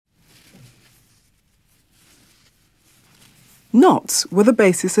Knots were the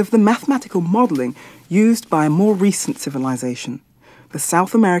basis of the mathematical modelling used by a more recent civilization, the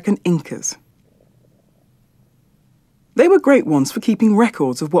South American Incas. They were great ones for keeping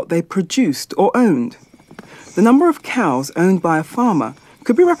records of what they produced or owned. The number of cows owned by a farmer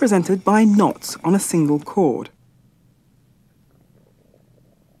could be represented by knots on a single cord.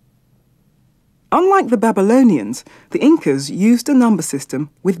 Unlike the Babylonians, the Incas used a number system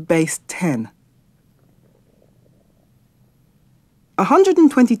with base 10.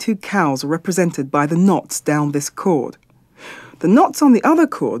 122 cows are represented by the knots down this cord. The knots on the other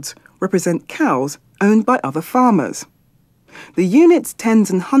cords represent cows owned by other farmers. The units tens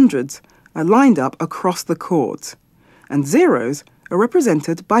and hundreds are lined up across the cords, and zeros are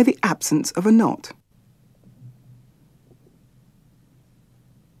represented by the absence of a knot.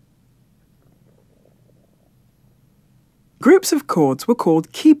 Groups of cords were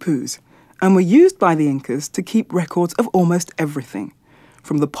called quipus and were used by the Incas to keep records of almost everything,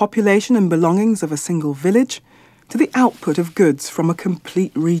 from the population and belongings of a single village to the output of goods from a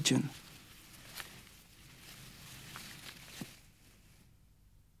complete region.